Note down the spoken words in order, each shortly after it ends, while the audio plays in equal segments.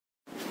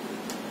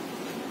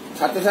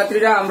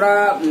ছাত্রছাত্রীরা আমরা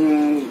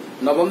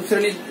নবম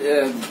শ্রেণীর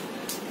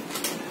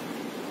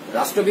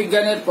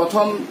রাষ্ট্রবিজ্ঞানের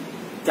প্রথম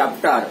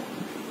চ্যাপ্টার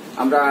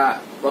আমরা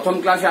প্রথম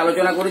ক্লাসে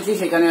আলোচনা করেছি।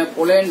 সেখানে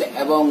পোল্যান্ড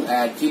এবং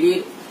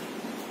চিলির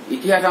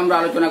ইতিহাস আমরা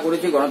আলোচনা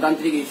করেছি,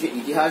 গণতান্ত্রিক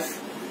ইতিহাস।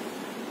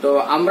 তো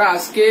আমরা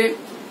আজকে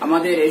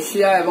আমাদের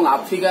এশিয়া এবং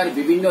আফ্রিকার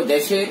বিভিন্ন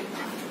দেশে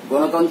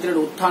গণতন্ত্রের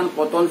উত্থান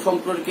পতন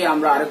সম্পর্কে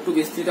আমরা আরেকটু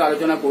বিস্তৃত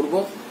আলোচনা করব।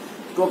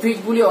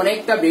 টপিকগুলি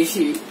অনেকটা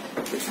বেশি,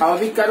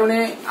 স্বাভাবিক কারণে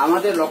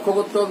আমাদের লক্ষ্য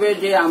করতে হবে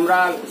যে আমরা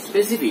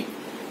স্পেসিফিক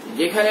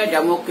যেখানে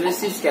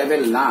ডেমোক্রেসি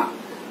স্টেবল না,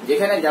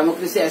 যেখানে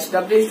ডেমোক্রেসি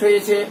এস্টাবলিশ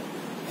হয়েছে,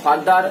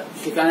 ফার্দার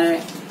সেখানে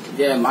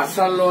যে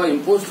মার্শাল ল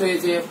ইম্পোজ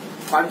হয়েছে,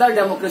 ফার্দার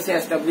ডেমোক্রেসি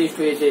এস্টাবলিশ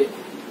হয়েছে,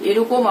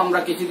 এরকম আমরা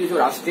কিছু কিছু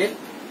রাষ্ট্রের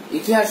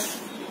ইতিহাস,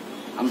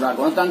 আমরা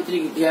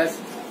গণতান্ত্রিক ইতিহাস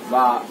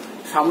বা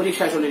সামরিক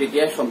শাসনের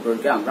ইতিহাস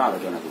সম্পর্কে আমরা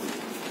আলোচনা করি।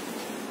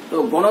 তো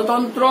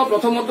গণতন্ত্র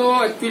প্রথমত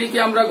অ্যাকচুয়ালি কি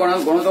আমরা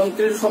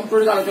গণতন্ত্রের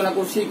সম্পর্কে আলোচনা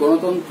করছি,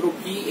 গণতন্ত্র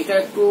কি এটা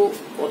একটু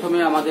প্রথমে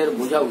আমাদের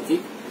বোঝা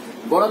উচিত।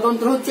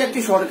 গণতন্ত্র হচ্ছে একটি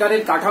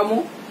সরকারের কাঠামো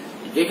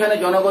যেখানে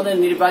জনগণের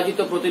নির্বাচিত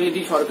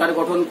প্রতিনিধি সরকার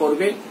গঠন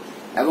করবে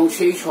এবং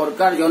সেই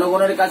সরকার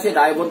জনগণের কাছে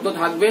দায়বদ্ধ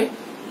থাকবে।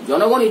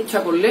 জনগণ ইচ্ছা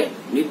করলে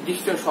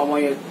নির্দিষ্ট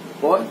সময়ের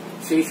পর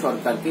সেই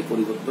সরকারকে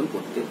পরিবর্তন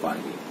করতে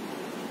পারবে।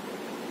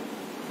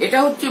 এটা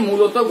হচ্ছে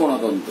মূলত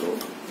গণতন্ত্র,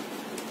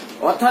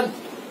 অর্থাৎ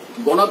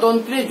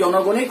গণতন্ত্রে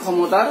জনগণের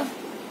ক্ষমতার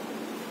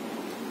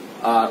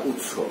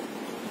উৎস।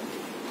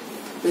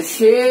 তো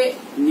সে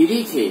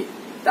নিরিখে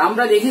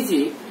আমরা দেখেছি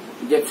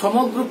যে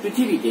সমগ্র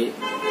পৃথিবীতে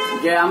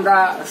যে আমরা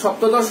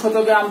সপ্তদশ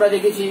শতকে আমরা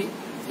দেখেছি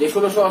যে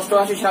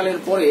 1688 সালের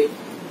পরে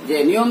যে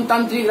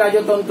নিয়মতান্ত্রিক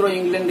রাজতন্ত্র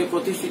ইংল্যান্ডে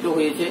প্রতিষ্ঠিত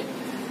হয়েছে।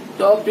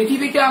 তো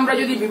পৃথিবীতে আমরা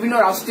যদি বিভিন্ন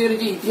রাষ্ট্রের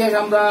যে ইতিহাস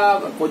আমরা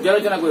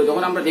পর্যালোচনা করি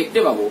তখন আমরা দেখতে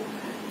পাবো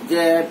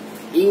যে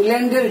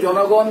ইংল্যান্ডের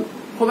জনগণ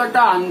খুব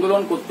একটা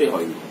আন্দোলন করতে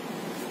হয়নি,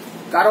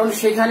 কারণ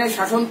সেখানে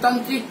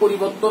শাসনতান্ত্রিক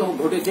পরিবর্তন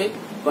ঘটেছে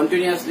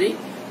কন্টিনিউয়াসলি,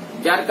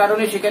 যার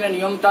কারণে সেখানে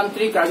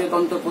নিয়মতান্ত্রিক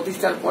রাজতন্ত্র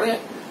প্রতিষ্ঠার পরে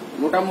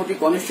মোটামুটি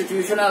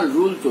কনস্টিটিউশনাল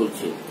রুল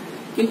চলছে।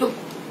 কিন্তু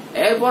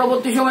এর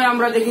পরবর্তী সময়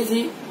আমরা দেখেছি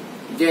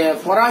যে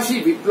ফরাসি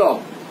বিপ্লব,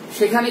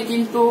 সেখানে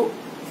কিন্তু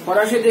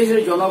ফরাসি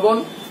দেশের জনগণ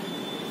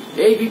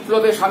এই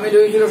বিপ্লবে সামিল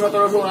হয়েছিল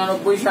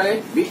 1789 সালে।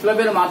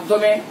 বিপ্লবের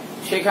মাধ্যমে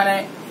সেখানে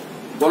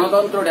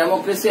গণতন্ত্র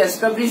ডেমোক্রেসি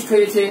এস্টাবলিশড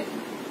হয়েছে,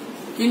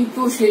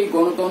 কিন্তু সেই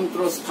গণতন্ত্র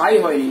স্থায়ী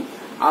হয়নি।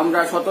 আমরা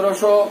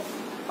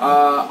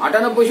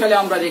 1798 সালে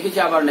আমরা দেখেছি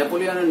আবার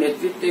নেপোলিয়নের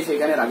নেতৃত্বে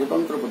সেখানে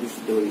রাজতন্ত্র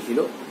প্রতিষ্ঠিত হয়েছিল।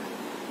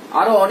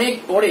 আরো অনেক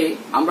পরে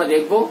আমরা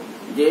দেখব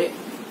যে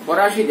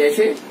ফরাসি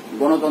দেশে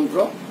গণতন্ত্র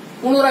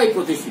পুনরায়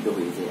প্রতিষ্ঠিত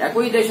হয়েছে।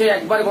 একই দেশে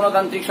একবার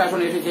গণতান্ত্রিক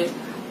শাসন এসেছে,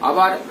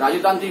 আবার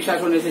রাজতান্ত্রিক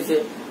শাসন এসেছে,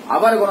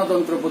 আবার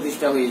গণতন্ত্র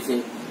প্রতিষ্ঠা হয়েছে।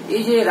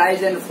 এই যে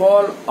rise and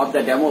fall of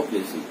the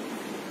democracy,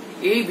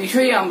 এই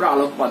বিষয়ে আমরা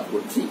আলোকপাত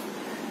করছি।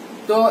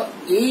 তো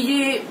এই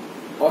যে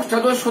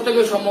অষ্টাদশ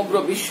শতকে সমগ্র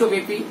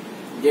বিশ্বব্যাপী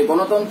যে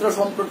গণতন্ত্র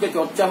সম্পর্কে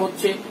চর্চা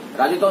হচ্ছে,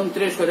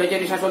 রাজতন্ত্রের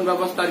স্বৈরাচারী শাসন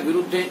ব্যবস্থার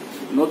বিরুদ্ধে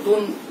নতুন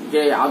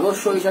যে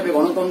আদর্শ হিসাবে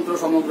গণতন্ত্র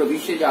সমগ্র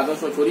বিশ্বে যে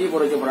আদর্শ ছড়িয়ে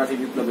পড়েছে ফরাসি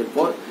বিপ্লবের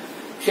পর,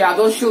 সে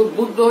আদর্শে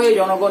উদ্বুদ্ধ হয়ে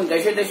জনগণ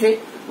দেশে দেশে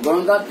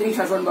গণতান্ত্রিক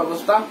শাসন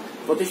ব্যবস্থা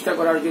প্রতিষ্ঠা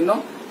করার জন্য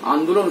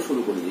আন্দোলন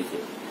শুরু করে দিয়েছে।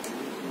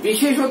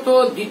 বিশেষত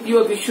দ্বিতীয়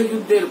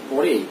বিশ্বযুদ্ধের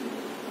পরে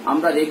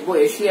আমরা দেখব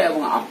এশিয়া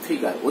এবং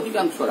আফ্রিকার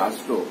অধিকাংশ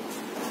রাষ্ট্র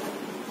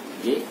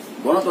যে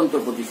গণতন্ত্র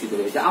প্রতিষ্ঠিত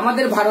হয়েছে।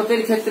 আমাদের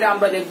ভারতের ক্ষেত্রে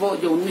আমরা দেখব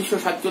যে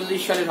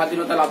 1947 সালে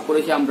স্বাধীনতা লাভ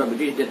করেছে আমরা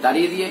ব্রিটিশদের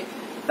তাড়িয়ে দিয়ে।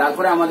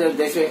 তারপরে আমাদের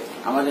দেশে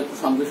আমাদের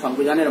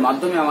সংবিধানের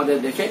মাধ্যমে আমাদের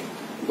দেশে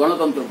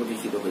গণতন্ত্র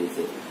প্রতিষ্ঠিত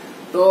হয়েছে।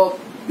 তো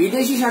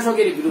বিদেশি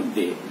শাসকের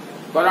বিরুদ্ধে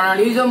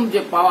কলোনিয়ালিজম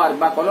যে পাওয়ার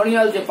বা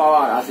কলোনিয়াল যে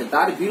পাওয়ার আছে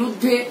তার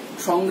বিরুদ্ধে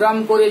সংগ্রাম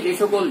করে যে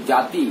সকল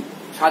জাতি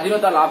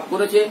স্বাধীনতা লাভ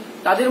করেছে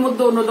তাদের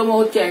মধ্যে অন্যতম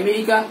হচ্ছে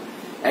আমেরিকা।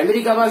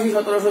 আমেরিকাবাসী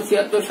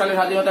 1776 সালে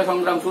স্বাধীনতা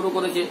সংগ্রাম শুরু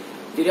করেছে,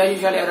 83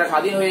 সালে এরা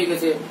স্বাধীন হয়ে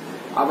গেছে।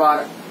 আবার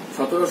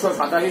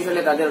 1787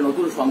 সালে তাদের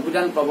নতুন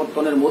সংবিধান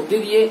প্রবর্তনের মধ্যে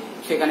দিয়ে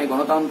সেখানে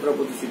গণতন্ত্র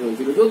প্রতিষ্ঠিত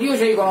হয়েছিল, যদিও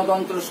সেই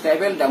গণতন্ত্র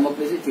স্টেবল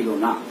ডেমোক্রেসি ছিল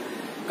না।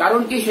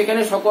 কারণ কি,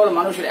 সেখানে সকল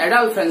মানুষের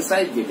অ্যাডাল্ট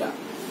ফ্র্যাঞ্চাইজ যেটা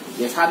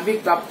যে সার্বিক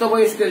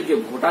প্রাপ্তবয়স্কের যে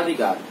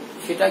ভোটাধিকার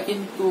সেটা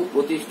কিন্তু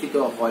প্রতিষ্ঠিত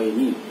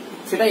হয়নি।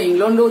 সেটা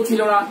ইংল্যান্ডেও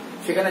ছিল না,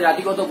 সেখানে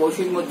জাতিগত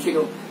বৈষম্য ছিল,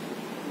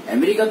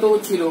 আমেরিকাতেও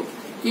ছিল,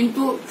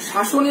 কিন্তু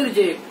শাসনের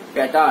যে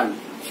প্যাটার্ন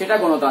সেটা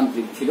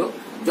গণতান্ত্রিক ছিল,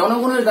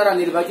 জনগণের দ্বারা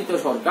নির্বাচিত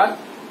সরকার।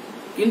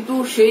 কিন্তু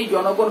সেই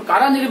জনগণ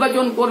কারা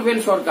নির্বাচন করবেন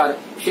সরকার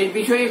সেই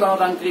বিষয়ে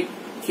গণতান্ত্রিক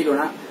ছিল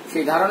না,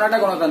 সেই ধারণাটা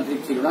গণতান্ত্রিক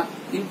ছিল না,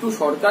 কিন্তু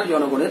সরকার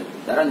জনগণের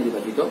দ্বারা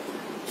নির্বাচিত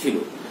ছিল।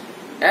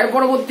 এর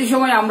পরবর্তী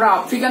সময় আমরা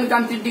আফ্রিকান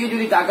কান্ট্রির দিকে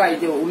যদি তাকাই,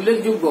 যে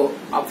উল্লেখযোগ্য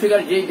আফ্রিকার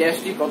যে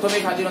দেশটি প্রথমে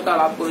স্বাধীনতা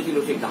লাভ করেছিল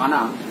সে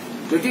ঘানা,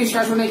 ব্রিটিশ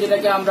শাসনে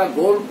যেটাকে আমরা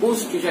গোল্ড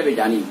কোস্ট হিসেবে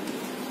জানি।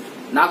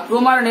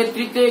 নাক্রুমার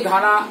নেতৃত্বে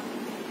ঘানা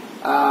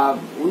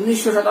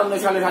 1957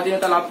 সালে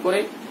স্বাধীনতা লাভ করে,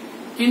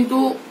 কিন্তু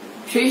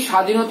সেই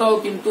স্বাধীনতাও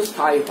কিন্তু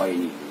স্থায়ী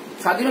হয়নি।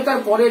 স্বাধীনতার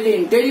পরে যে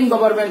ইন্টারিম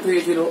গভর্নমেন্ট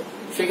হয়েছিল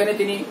সেখানে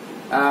তিনি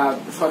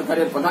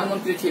সরকারের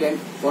প্রধানমন্ত্রী ছিলেন।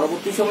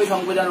 পরবর্তী সময়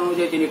সংবিধান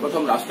অনুযায়ী তিনি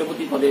প্রথম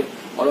রাষ্ট্রপতি পদে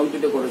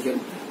অলঙ্কৃত করেছেন।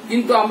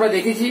 কিন্তু আমরা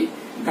দেখেছি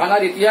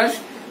ঘানার ইতিহাস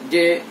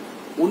যে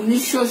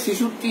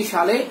 1966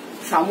 সালে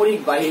সামরিক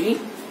বাহিনী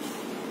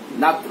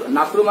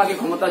নাকরুমাকে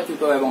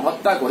ক্ষমতাচ্যুত এবং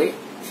হত্যা করে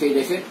সেই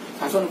দেশের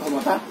শাসন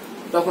ক্ষমতা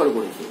দখল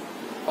করেছে।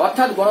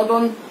 অর্থাৎ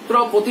গণতন্ত্র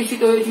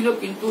প্রতিষ্ঠিত হয়েছিল,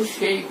 কিন্তু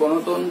সেই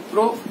গণতন্ত্র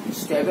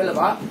স্টেবল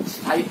বা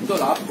স্থায়িত্ব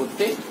লাভ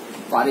করতে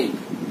পারেনি।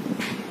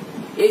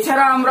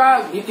 এছাড়া আমরা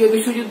দ্বিতীয়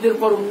বিশ্বযুদ্ধের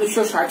পর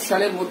 1960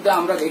 সালের মধ্যে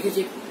আমরা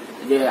দেখেছি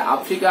যে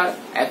আফ্রিকার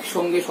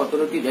একসঙ্গে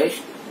 17টি দেশ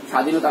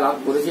স্বাধীনতা লাভ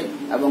করেছে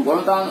এবং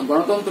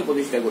গণতন্ত্র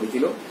প্রতিষ্ঠা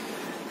করেছিল।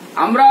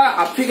 আমরা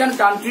আফ্রিকান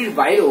কান্ট্রির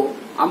বাইরেও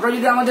আমরা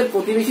যদি আমাদের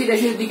প্রতিবেশী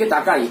দেশের দিকে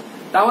তাকাই,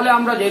 তাহলে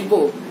আমরা দেখব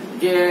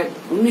যে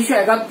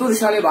 1971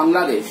 সালে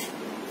বাংলাদেশ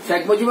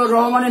শেখ মুজিবুর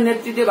রহমানের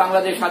নেতৃত্বে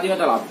বাংলাদেশ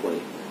স্বাধীনতা লাভ করে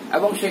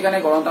এবং সেখানে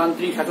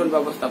গণতান্ত্রিক শাসন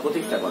ব্যবস্থা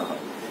প্রতিষ্ঠা করা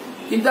হয়।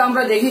 কিন্তু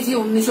আমরা দেখেছি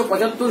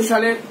 1975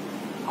 সালের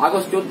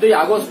 14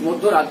 আগস্ট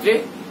মধ্যরাত্রে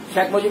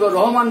শেখ মুজিবুর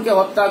রহমানকে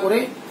হত্যা করে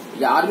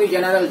যে আর্মি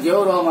জেনারেল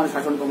জিয়াউর রহমান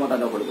শাসন ক্ষমতা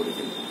দখল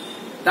করেছেন।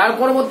 তার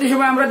পরবর্তী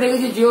সময় আমরা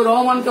দেখেছি জিয়াউর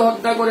রহমানকে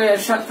হত্যা করে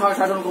এরশাদ খান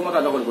শাসন ক্ষমতা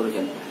দখল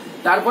করেছেন।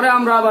 তারপরে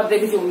আমরা আবার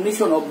দেখেছি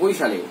 1990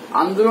 সালে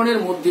আন্দোলনের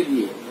মধ্যে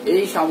দিয়ে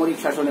এই সামরিক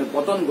শাসনের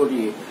পতন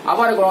ঘটিয়ে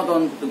আবার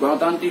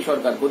গণতান্ত্রিক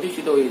সরকার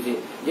প্রতিষ্ঠিত হয়েছে,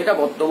 যেটা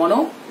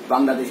বর্তমানেও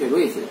বাংলাদেশে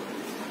রয়েছে।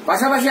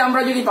 পাশাপাশি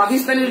আমরা যদি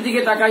পাকিস্তানের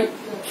দিকে তাকাই,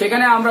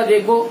 সেখানে আমরা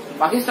দেখব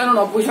পাকিস্তানও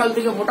 90 সাল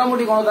থেকে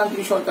মোটামুটি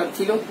গণতান্ত্রিক সরকার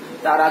ছিল।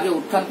 তার আগে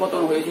উত্থান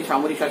পতন হয়েছে,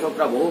 সামরিক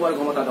শাসকরা বহুবার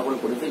ক্ষমতা দখল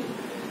করেছে,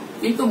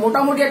 কিন্তু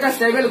মোটামুটি একটা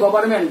stable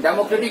government,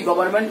 Democratic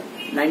government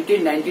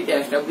 1990-তে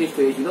establish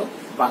হয়েছিল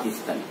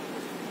পাকিস্তানে।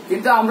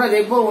 কিন্তু আমরা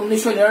দেখব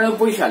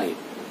 1999 সালে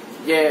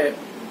যে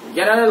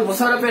জেনারেল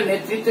মুশারফের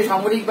নেতৃত্বে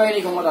সামরিক বাহিনী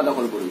ক্ষমতা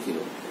দখল করেছিল।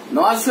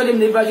 নওয়াজ শরীফ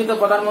নির্বাচিত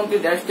প্রধানমন্ত্রী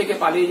দেশ থেকে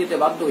পালিয়ে যেতে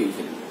বাধ্য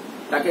হয়েছিলেন,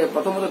 তাকে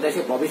প্রথমত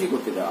দেশে প্রবেশই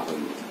করতে দেওয়া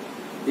হয়নি,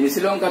 তিনি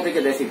শ্রীলঙ্কা থেকে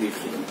দেশে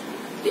ফিরছিলেন।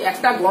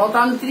 একটা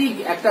গণতান্ত্রিক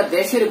একটা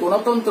দেশের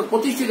গণতন্ত্র,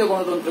 প্রতিষ্ঠিত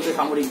গণতন্ত্রকে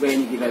সামরিক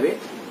বাহিনী কিভাবে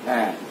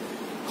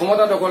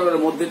ক্ষমতা দখলের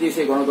মধ্যে দিয়ে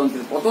সেই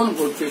গণতন্ত্রের পতন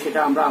করছে, সেটা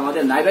আমরা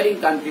আমাদের নাইবারিং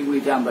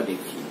কান্ট্রিগুলিতে আমরা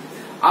দেখছি।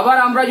 আবার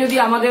আমরা যদি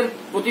আমাদের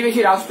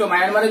প্রতিবেশী রাষ্ট্র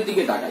মায়ানমারের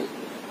দিকে তাকাই,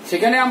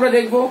 সেখানে আমরা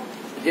দেখব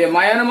যে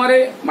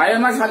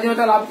মায়ানমার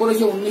স্বাধীনতা লাভ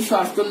করেছে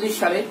 1948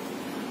 সালে।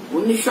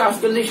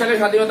 1948 সালে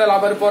স্বাধীনতা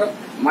লাভের পর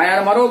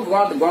মায়ানমারও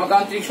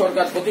গণতান্ত্রিক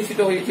সরকার প্রতিষ্ঠিত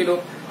হয়েছিল।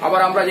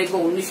 আবার আমরা দেখব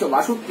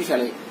 1962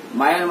 সালে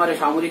মায়ানমারে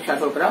সামরিক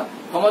শাসকরা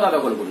ক্ষমতা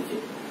দখল করেছে।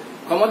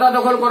 ক্ষমতা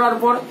দখল করার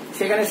পর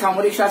সেখানে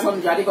সামরিক শাসন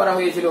জারি করা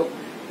হয়েছিল।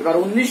 এবার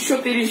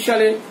 1930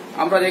 সালে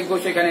আমরা দেখব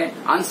সেখানে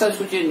আং সান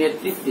সুচির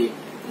নেতৃত্বে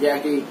যে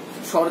একটি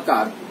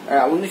সরকার,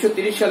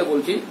 1930 সালে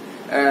বলছি,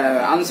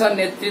 আং সান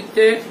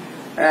নেতৃত্বে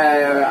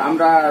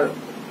আমরা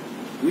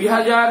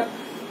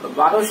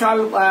 2012 সাল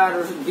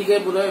দিকে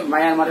বোধহয়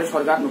মায়ানমারের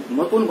সরকার,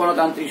 নতুন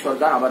গণতান্ত্রিক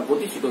সরকার আবার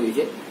প্রতিষ্ঠিত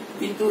হয়েছে,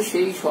 কিন্তু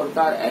সেই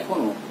সরকার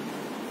এখনো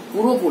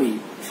পুরোপুরি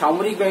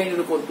সামরিক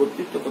বাহিনীর উপর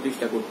কর্তৃত্ব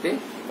প্রতিষ্ঠা করতে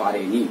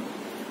পারেনি।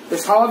 তো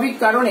স্বাভাবিক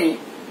কারণে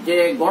যে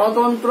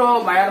গণতন্ত্র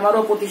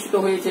মায়ানমারও প্রতিষ্ঠিত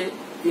হয়েছে,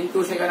 কিন্তু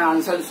সেখানে আং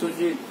সান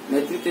সুচির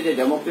নেতৃত্বে যে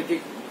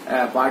ডেমোক্রেটিক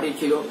পার্টি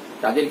ছিল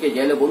তাদেরকে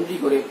জেলে বন্দী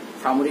করে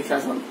সামরিক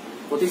শাসন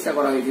প্রতিষ্ঠা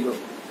করা হয়েছিল।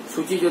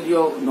 সুচি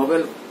যদিও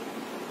নোবেল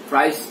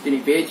প্রাইজ তিনি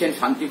পেয়েছেন,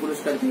 শান্তি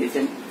পুরস্কার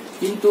পেয়েছেন,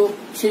 কিন্তু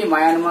সেই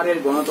মায়ানমারের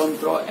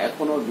গণতন্ত্র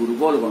এখনো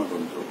দুর্বল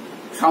গণতন্ত্র,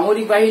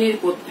 সামরিক বাহিনীর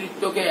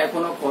কর্তৃত্বকে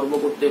এখনো খর্ব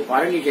করতে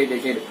পারেনি সেই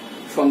দেশের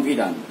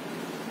সংবিধান।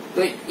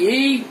 তো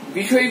এই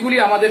বিষয়গুলি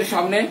আমাদের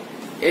সামনে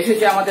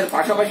এসেছে আমাদের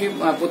পাশাপাশি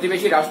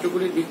প্রতিবেশী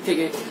রাষ্ট্রগুলির দিক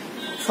থেকে।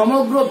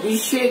 সমগ্র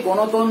বিশ্বে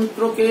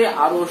গণতন্ত্রকে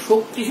আরো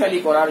শক্তিশালী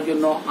করার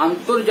জন্য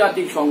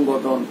আন্তর্জাতিক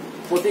সংগঠন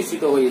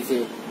প্রতিষ্ঠিত হয়েছে,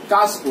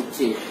 কাজ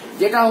করছে,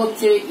 যেটা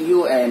হচ্ছে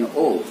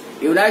ইউএনও,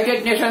 ইউনাইটেড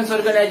নেশনস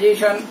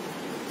অর্গানাইজেশন,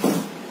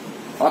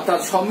 অর্থাৎ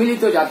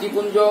সম্মিলিত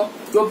জাতিপুঞ্জ।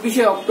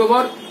 24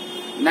 অক্টোবর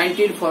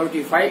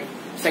 1945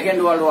 সেকেন্ড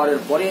ওয়ার্ল্ড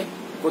ওয়ারের পরে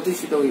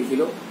প্রতিষ্ঠিত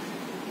হয়েছিল।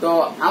 তো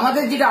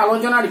আমাদের যেটা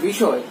আলোচনার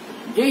বিষয়,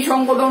 যেই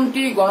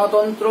সংগঠনটি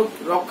গণতন্ত্র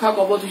রক্ষা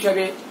কবচ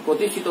হিসেবে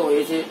প্রতিষ্ঠিত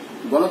হয়েছে,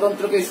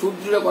 গণতন্ত্রকে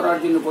সুদৃঢ় করার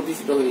জন্য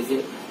প্রতিষ্ঠিত হয়েছে,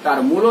 তার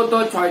মূলত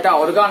 6টা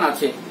অর্গান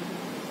আছে।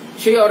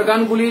 সেই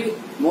অর্গানগুলির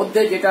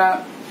মধ্যে যেটা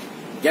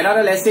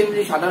জেনারেল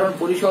অ্যাসেম্বলি, সাধারণ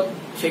পরিষদ,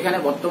 সেখানে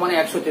বর্তমানে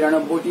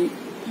 193টি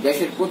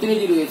দেশের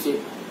প্রতিনিধি রয়েছে,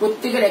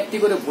 প্রত্যেকের একটি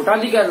করে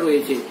ভোটাধিকার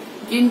রয়েছে।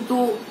 কিন্তু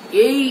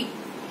এই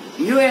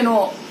ইউএনও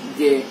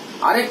যে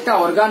আরেকটা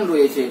অর্গান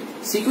রয়েছে,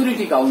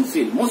 security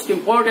council, most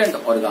important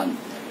organ,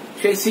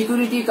 সেই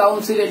সিকিউরিটি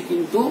কাউন্সিলের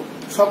কিন্তু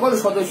সকল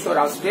সদস্য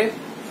রাষ্ট্রের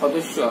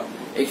সদস্য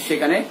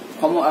সেখানে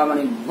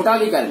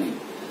ভোটাধিকার নেই।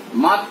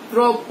 মাত্র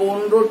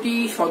 15টি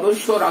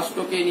সদস্য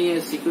রাষ্ট্রকে নিয়ে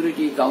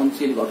সিকিউরিটি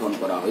কাউন্সিল গঠন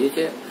করা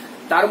হয়েছে।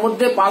 তার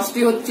মধ্যে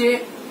 5টি হচ্ছে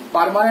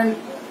পার্মানেন্ট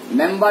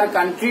মেম্বার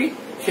কান্ট্রি,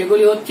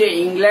 সেগুলি হচ্ছে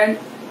ইংল্যান্ড,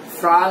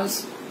 ফ্রান্স,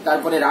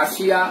 তারপরে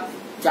Russia,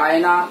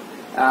 China,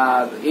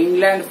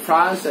 England,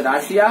 France,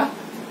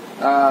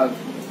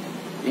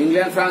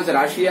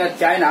 Russia,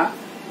 China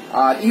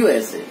আর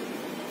ইউএসএ।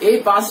 এই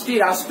 5টি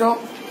রাষ্ট্র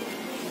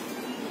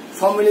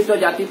সম্মিলিত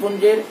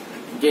জাতিপুঞ্জের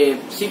যে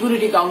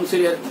সিকিউরিটি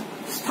কাউন্সিলের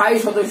স্থায়ী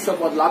সদস্য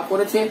পদ লাভ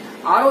করেছে।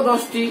 আরো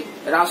 10টি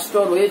রাষ্ট্র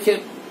রয়েছে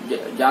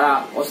যারা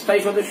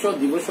অস্থায়ী সদস্য,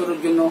 2 বছরের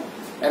জন্য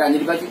এরা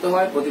নির্বাচিত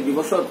হয়, প্রতি 2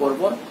 বছর পর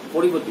পর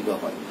পরিবর্তিত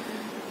হয়।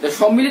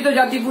 সম্মিলিত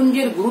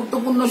জাতিপুঞ্জের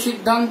গুরুত্বপূর্ণ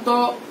সিদ্ধান্ত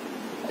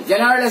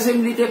জেনারেল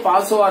অ্যাসেম্বলিতে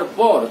পাস হওয়ার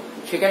পর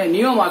সেখানে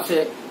নিয়ম আছে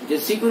যে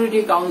সিকিউরিটি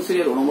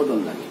কাউন্সিলের অনুমোদন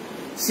লাগে।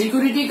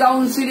 সিকিউরিটি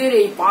কাউন্সিলের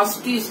এই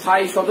 5টি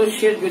স্থায়ী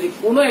সদস্যের যদি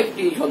কোনো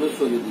একটি সদস্য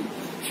যদি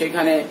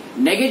সেখানে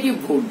নেগেটিভ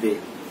ভোট দেয়,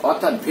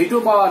 অর্থাৎ ভেটো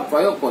পাওয়ার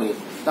প্রয়োগ করে,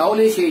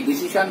 তাহলে সেই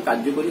ডিসিশন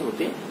কার্যকরী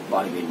হতে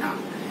পারবে না।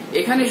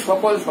 এখানে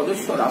সকল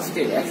সদস্য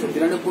রাষ্ট্রের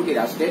 193টি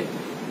রাষ্ট্রের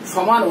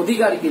সমান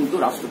অধিকার কিন্তু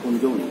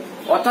রাষ্ট্রপুঞ্জও নেই,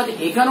 অর্থাৎ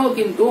এখানেও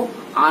কিন্তু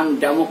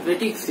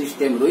আনডেমোক্রেটিক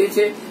সিস্টেম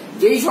রয়েছে।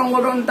 যেই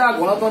সংগঠনটা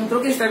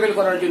গণতন্ত্রকে স্টেবল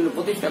করার জন্য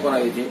প্রতিষ্ঠা করা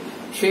হয়েছে,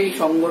 সেই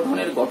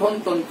সংগঠনের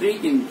গঠনতন্ত্রেই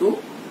কিন্তু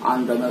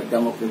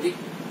আনডেমোক্রেটিক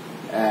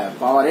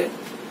পাওয়ারের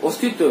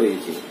অস্তিত্ব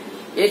রয়েছে।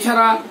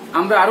 এছাড়া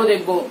আমরা আরো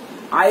দেখব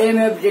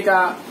IMF, যেটা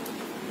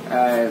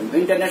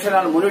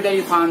ইন্টারন্যাশনাল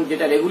মনিটারি ফান্ড,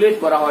 যেটা রেগুলেট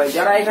করা হয়,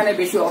 যারা এখানে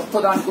বেশি অর্থ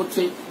দান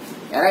করছে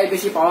এরাই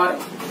বেশি পাওয়ার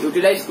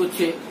ইউটিলাইজ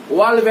করছে।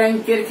 ওয়ার্ল্ড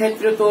ব্যাংকের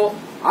ক্ষেত্রে তো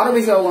আরো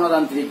বেশি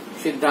অগণতান্ত্রিক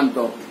সিদ্ধান্ত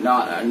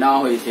নেওয়া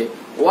হয়েছে।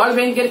 ওয়ার্ল্ড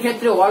ব্যাংকের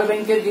ক্ষেত্রে ওয়ার্ল্ড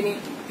ব্যাংকের যিনি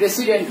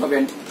প্রেসিডেন্ট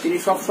হবেন তিনি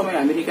সবসময়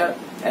আমেরিকার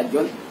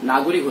একজন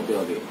নাগরিক হতে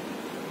হবে।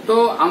 তো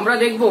আমরা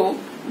দেখব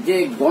যে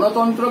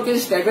গণতন্ত্রকে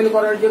স্টেবল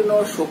করার জন্য,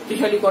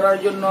 শক্তিশালী করার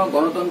জন্য,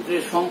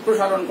 গণতন্ত্রের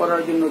সম্প্রসারণ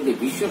করার জন্য যে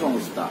বিশ্ব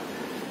সংস্থা,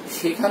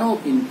 সেখানেও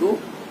কিন্তু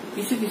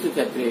কিছু কিছু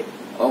ক্ষেত্রে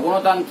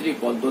অগণতান্ত্রিক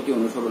পদ্ধতি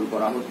অনুসরণ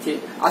করা হচ্ছে।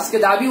 আজকে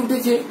দাবি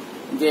উঠেছে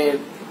যে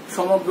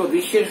সমগ্র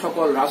বিশ্বের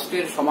সকল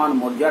রাষ্ট্রের সমান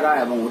মর্যাদা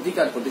এবং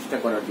অধিকার প্রতিষ্ঠা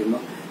করার জন্য,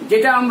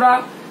 যেটা আমরা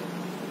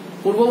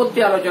পূর্ববর্তী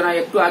আলোচনায়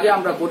একটু আগে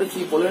আমরা করেছি।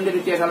 পোল্যান্ডের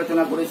ইতিহাস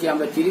আলোচনা করেছি,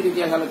 আমরা চিলির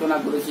ইতিহাস আলোচনা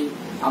করেছি,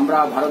 আমরা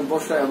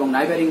ভারতবর্ষ এবং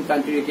নাইবারিং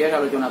কান্ট্রির ইতিহাস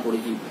আলোচনা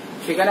করেছি।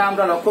 সেখানে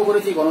আমরা লক্ষ্য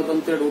করেছি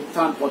গণতন্ত্রের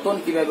উত্থান পতন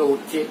কিভাবে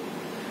হচ্ছে।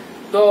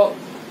 তো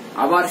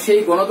আবার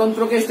সেই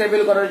গণতন্ত্রকে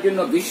স্টেবল করার জন্য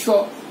বিশ্ব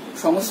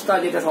সংস্থা,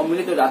 যেটা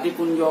সম্মিলিত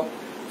জাতিপুঞ্জ,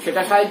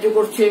 সেটা সাহায্য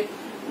করছে।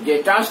 যে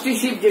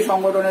ট্রাস্টিশিপ, যে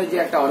সংগঠনের যে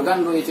একটা অর্গান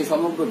রয়েছে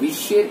সমগ্র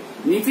বিশ্বের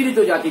নিপীড়িত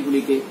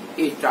জাতিগুলিকে,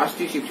 এই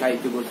ট্রাস্টিশিপ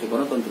সাহায্য করছে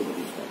গণতন্ত্র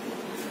প্রতিষ্ঠা।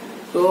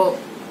 তো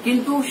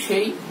কিন্তু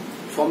সেই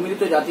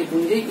সম্মিলিত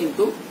জাতিপুঞ্জেই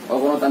কিন্তু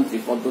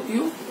অগণতান্ত্রিক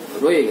পদ্ধতিও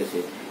রয়ে গেছে।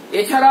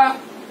 এছাড়া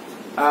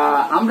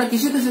আমরা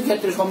কিছু কিছু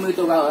ক্ষেত্রে সম্মিলিত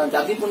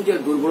জাতিপুঞ্জের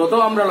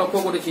দুর্বলতাও আমরা লক্ষ্য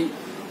করেছি।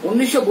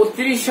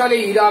 1932 সালে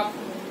ইরাক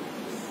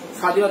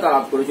স্বাধীনতা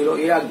লাভ করেছিল।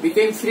 Iraq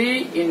became free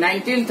in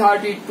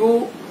 1932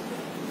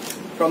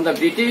 from the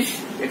British.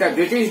 এটা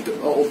ব্রিটিশ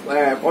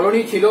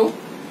কলোনি ছিল।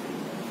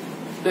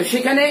 তো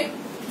সেখানে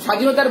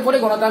স্বাধীনতার পরে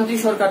গণতান্ত্রিক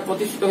সরকার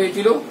প্রতিষ্ঠিত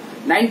হয়েছিল।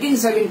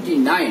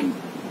 1979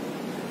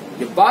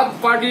 যে বাথ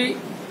পার্টি,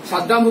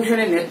 সাদ্দাম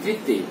হোসেনের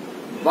নেতৃত্বে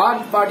বাথ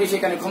পার্টি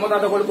সেখানে ক্ষমতা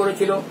দখল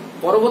করেছিল।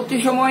 পরবর্তী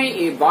সময়ে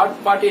এই বাথ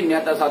পার্টির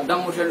নেতা সাদ্দাম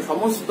হোসেন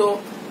সমস্ত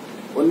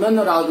অন্যান্য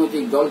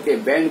রাজনৈতিক দলকে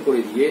ব্যান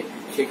করে দিয়ে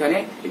সেখানে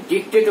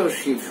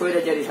ডিক্টেটরশিপ,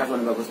 স্বৈরাচারী শাসন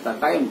ব্যবস্থা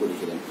কায়েম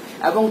করেছিলেন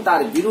এবং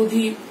তার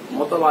বিরোধী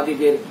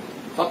মতবাদীদের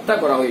হত্যা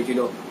করা হয়েছিল।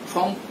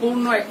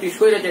 সম্পূর্ণ একটি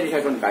স্বৈরাচারী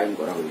শাসন কায়েম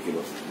করা হয়েছিল।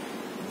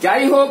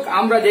 যাই হোক,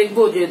 আমরা দেখব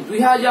যে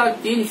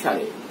 2003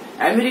 সালে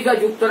আমেরিকা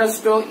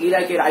যুক্তরাষ্ট্র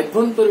ইরাকের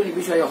আভ্যন্তরীণ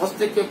বিষয়ে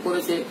হস্তক্ষেপ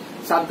করেছে।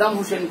 সাদ্দাম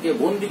হোসেনকে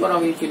বন্দী করা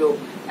হয়েছিল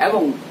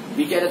এবং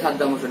বিচারে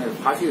সাদ্দাম হোসেনের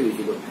ফাঁসি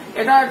হয়েছিল।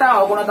 এটা একটা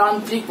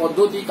অগণতান্ত্রিক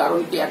পদ্ধতি, কারণ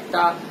কি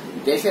একটা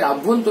দেশের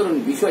আভ্যন্তরীণ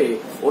বিষয়ে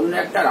অন্য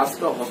একটা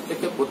রাষ্ট্র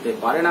হস্তক্ষেপ করতে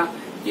পারে না।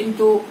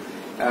 কিন্তু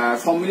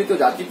সম্মিলিত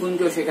জাতিপুঞ্জ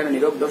সেখানে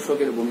নীরব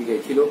দর্শকের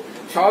ভূমিকায় ছিল।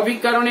 স্বাভাবিক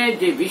কারণে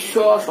যে বিশ্ব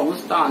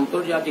সংস্থা,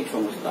 আন্তর্জাতিক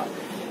সংস্থা,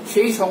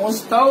 সেই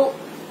সংস্থাও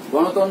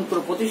গণতন্ত্র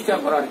প্রতিষ্ঠা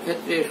করার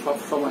ক্ষেত্রে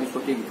সবসময়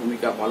সঠিক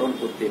ভূমিকা পালন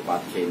করতে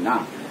পারছে না।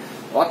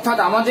 অর্থাৎ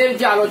আমাদের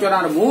যে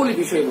আলোচনার মূল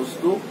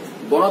বিষয়বস্তু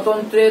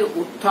গণতন্ত্রের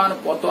উত্থান,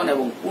 পতন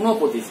এবং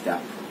পুনঃপ্রতিষ্ঠা,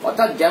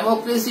 অর্থাৎ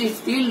democracy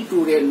still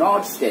today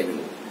not stable,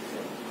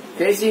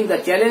 facing the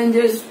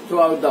challenges through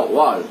out the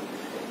world.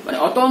 মানে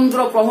অতন্ত্র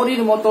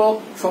প্রহরীর মতো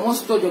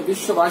সমস্ত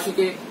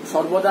বিশ্ববাসীকে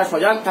সর্বদা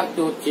সজাগ থাকতে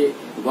হচ্ছে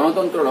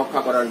গণতন্ত্র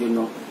রক্ষা করার জন্য।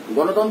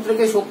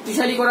 গণতন্ত্রকে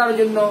শক্তিশালী করার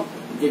জন্য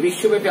যে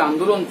বিশ্বব্যাপী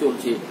আন্দোলন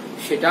চলছে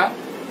সেটা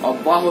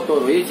অব্যাহত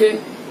রয়েছে।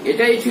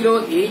 এটাই ছিল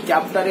এই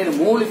চ্যাপ্টারের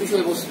মূল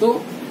বিষয়বস্তু।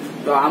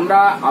 তো আমরা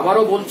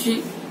আবারও বলছি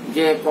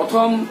যে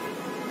প্রথম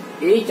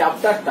এই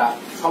চ্যাপ্টারটা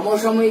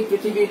সমসাময়িক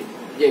পৃথিবীর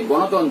যে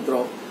গণতন্ত্র,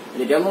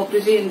 যে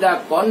democracy in the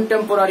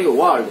contemporary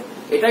world,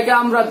 এটাকে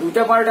আমরা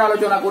দুটা পার্টে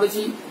আলোচনা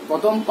করেছি।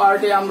 প্রথম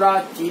পার্টে আমরা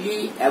চিলি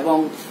এবং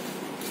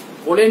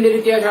পোল্যান্ডের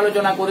ইতিহাস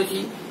আলোচনা করেছি।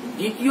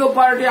 দ্বিতীয়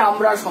পার্টে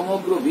আমরা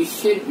সমগ্র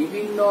বিশ্বের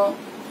বিভিন্ন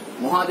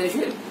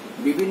মহাদেশের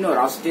বিভিন্ন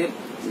রাষ্ট্রের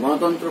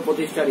গণতন্ত্র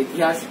প্রতিষ্ঠার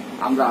ইতিহাস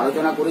আমরা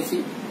আলোচনা করেছি।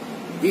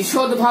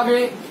 বিশদভাবে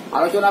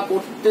আলোচনা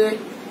করতে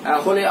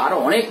হলে আরো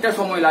অনেকটা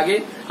সময় লাগে।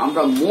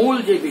 আমরা মূল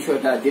যে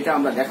বিষয়টা, যেটা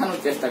আমরা দেখানোর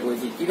চেষ্টা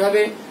করেছি,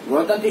 কিভাবে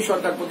গণতান্ত্রিক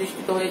সরকার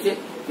প্রতিষ্ঠিত হয়েছে,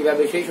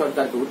 কিভাবে সেই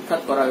সরকারকে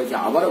উৎখাত করা হয়েছে,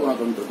 আবারও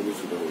গণতন্ত্র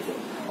প্রতিষ্ঠিত হয়েছে,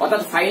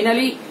 অর্থাৎ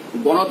ফাইনালি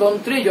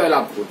গণতন্ত্রে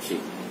জয়লাভ করছে,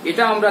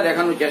 এটা আমরা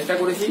দেখানোর চেষ্টা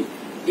করেছি।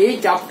 এই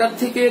চ্যাপ্টার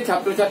থেকে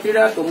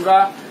ছাত্রছাত্রীরা তোমরা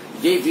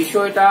যে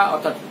বিষয়টা,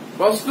 অর্থাৎ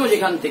প্রশ্ন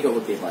যেখান থেকে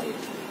হতে পারে,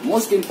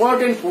 মোস্ট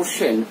ইম্পর্টেন্ট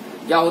কোশ্চেন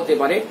যা হতে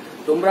পারে,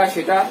 তোমরা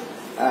সেটা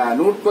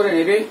নোট করে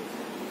নেবে।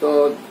 তো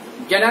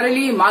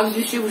জেনারেলি মার্কস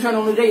ডিস্ট্রিবিউশন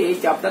অনুযায়ী এই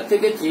চ্যাপ্টার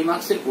থেকে 3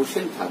 মার্কসের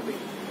কোশ্চেন থাকবে।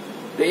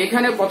 তো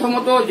এখানে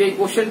প্রথমত যে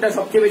কোশ্চেনটা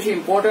সবচেয়ে বেশি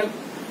ইম্পর্টেন্ট,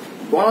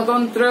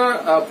 গণতন্ত্র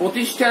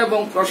প্রতিষ্ঠা এবং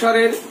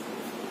প্রসারের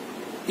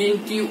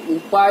 3টি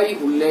উপায়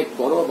উল্লেখ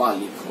করো বা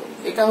লিখো।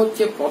 এটা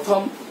হচ্ছে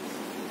প্রথম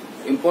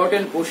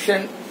ইম্পর্টেন্ট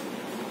কোশ্চেন,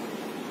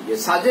 যে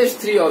suggest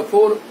 3 or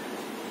 4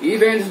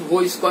 events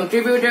which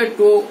contributed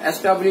to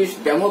establish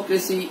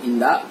democracy in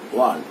the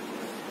world.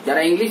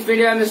 যারা ইংলিশ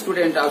মিডিয়ামের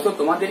স্টুডেন্ট আছো,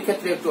 তোমাদের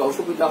ক্ষেত্রে একটু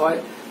অসুবিধা হয়,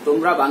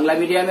 তোমরা বাংলা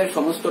মিডিয়ামের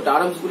সমস্ত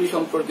টার্মসগুলি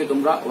সম্পর্কে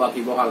তোমরা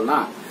ওয়াকিবহাল না।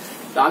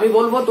 তো আমি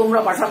বলবো তোমরা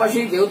পাশাপাশি,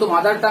 যেহেতু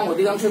মাদার টাং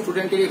অধিকাংশ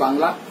স্টুডেন্টেরই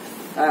বাংলা,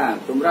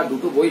 তোমরা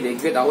দুটো বই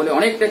দেখবে, তাহলে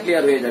অনেকটা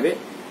ক্লিয়ার হয়ে যাবে।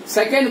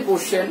 Second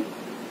question,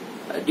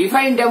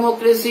 define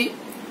democracy,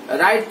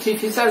 right 3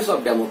 features of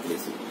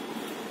democracy.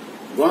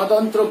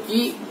 গণতন্ত্র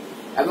কি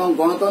এবং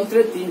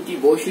গণতন্ত্রের 3টি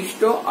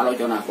বৈশিষ্ট্য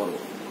আলোচনা করো।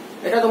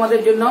 এটা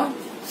তোমাদের জন্য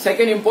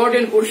সেকেন্ড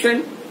ইম্পর্টেন্ট কোশ্চেন।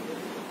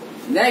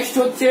 নেক্সট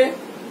হচ্ছে,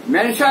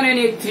 mention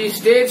any 3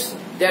 steps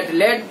that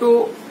lead two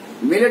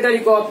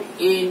military COP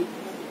in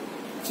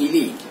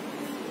chilli.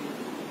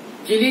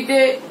 চিলিতে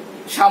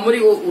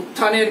সামরিক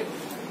উত্থানের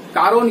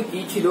কারণ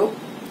কি ছিল,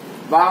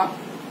 বা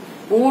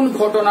কোন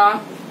ঘটনা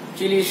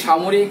চিলির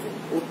সামরিক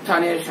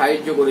উত্থানের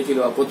সাহায্য করেছিল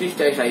বা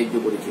প্রতিষ্ঠায় সাহায্য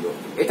করেছিল।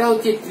 এটা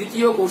হচ্ছে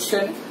তৃতীয়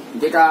কোশ্চেন,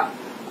 যেটা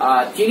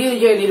চিলির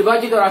যে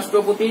নির্বাচিত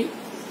রাষ্ট্রপতি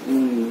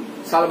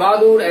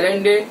সালভাদোর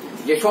এলেন্ডে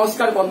যে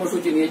সংস্কার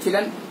কর্মসূচি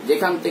নিয়েছিলেন,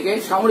 যেখান থেকে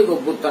সামরিক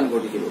অভ্যুত্থান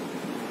ঘটেছিল।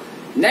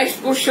 Next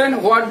question,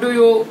 what do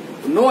you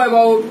know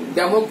about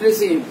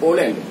democracy in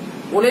Poland.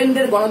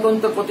 পোল্যান্ডের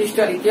গণতন্ত্র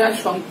প্রতিষ্ঠার ইতিহাস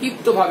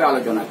সংক্ষিপ্তভাবে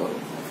আলোচনা করো।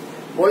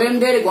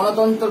 পোল্যান্ডের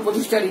গণতন্ত্র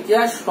প্রতিষ্ঠার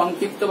ইতিহাস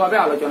সংক্ষিপ্তভাবে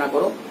আলোচনা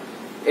করো।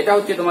 এটা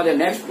হচ্ছে তোমাদের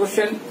নেক্সট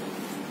কোশ্চেন।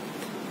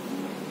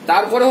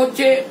 তারপরে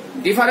হচ্ছে,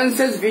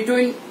 differences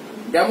between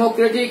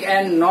Democratic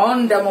and non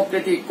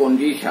Democratic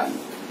condition.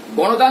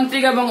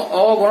 গণতান্ত্রিক এবং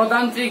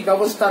অগণতান্ত্রিক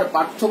ব্যবস্থার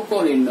পার্থক্য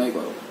নির্ণয়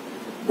করো।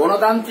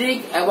 গণতান্ত্রিক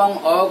এবং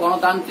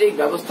অগণতান্ত্রিক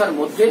ব্যবস্থার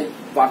মধ্যে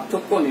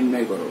পার্থক্য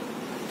নির্ণয় করো।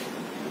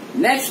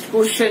 নেক্সট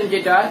কোশ্চেন,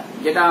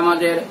 যেটা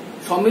আমাদের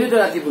সম্মিলিত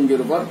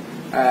জাতিপুঞ্জের উপর,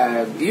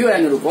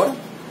 ইউএন এর উপর,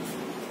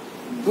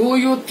 do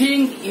you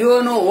think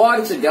UNO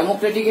works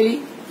democratically?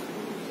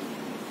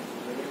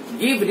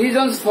 Give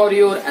reasons for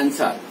your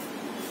answer.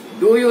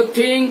 Do you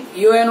think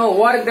UNO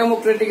work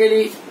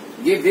democratically?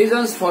 Give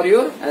reasons for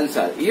your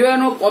answer.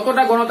 UNO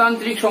কতটা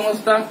গণতান্ত্রিক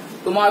সংস্থা?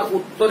 তোমার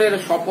উত্তরের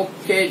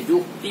সপক্ষে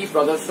যুক্তি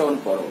প্রদর্শন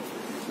করো।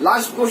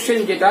 লাস্ট কোশ্চেন,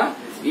 যেটা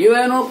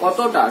UNO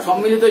কতটা,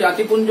 সম্মিলিত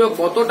জাতিপুঞ্জ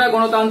কতটা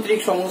গণতান্ত্রিক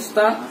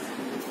সংস্থা?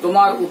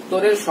 তোমার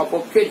উত্তরের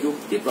সপক্ষে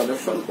যুক্তি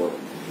প্রদর্শন করো।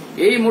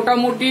 এই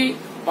মোটামুটি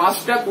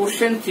 5টা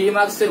কোশ্চেন 3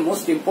 মার্কসের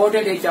মোস্ট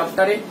ইম্পর্টেন্ট এই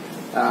চ্যাপ্টারে।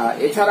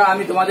 এছাড়া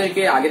আমি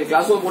তোমাদেরকে আগের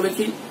ক্লাসেও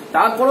বলেছি,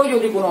 তারপরেও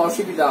যদি কোনো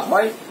অসুবিধা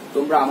হয়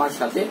তোমরা আমার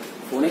সাথে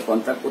ফোনে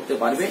কন্ট্যাক্ট করতে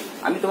পারবে।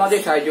 আমি তোমাদের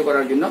সাহায্য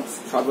করার জন্য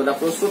সর্বদা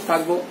প্রস্তুত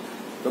থাকবো।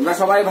 তোমরা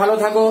সবাই ভালো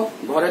থাকো,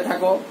 ঘরে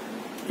থাকো।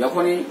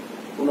 যখনই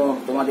কোনো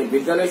তোমাদের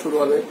বিদ্যালয় শুরু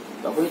হবে,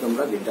 তখনই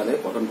তোমরা বিদ্যালয়ে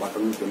পঠন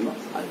পাঠনের জন্য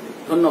আসবে।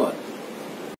 ধন্যবাদ।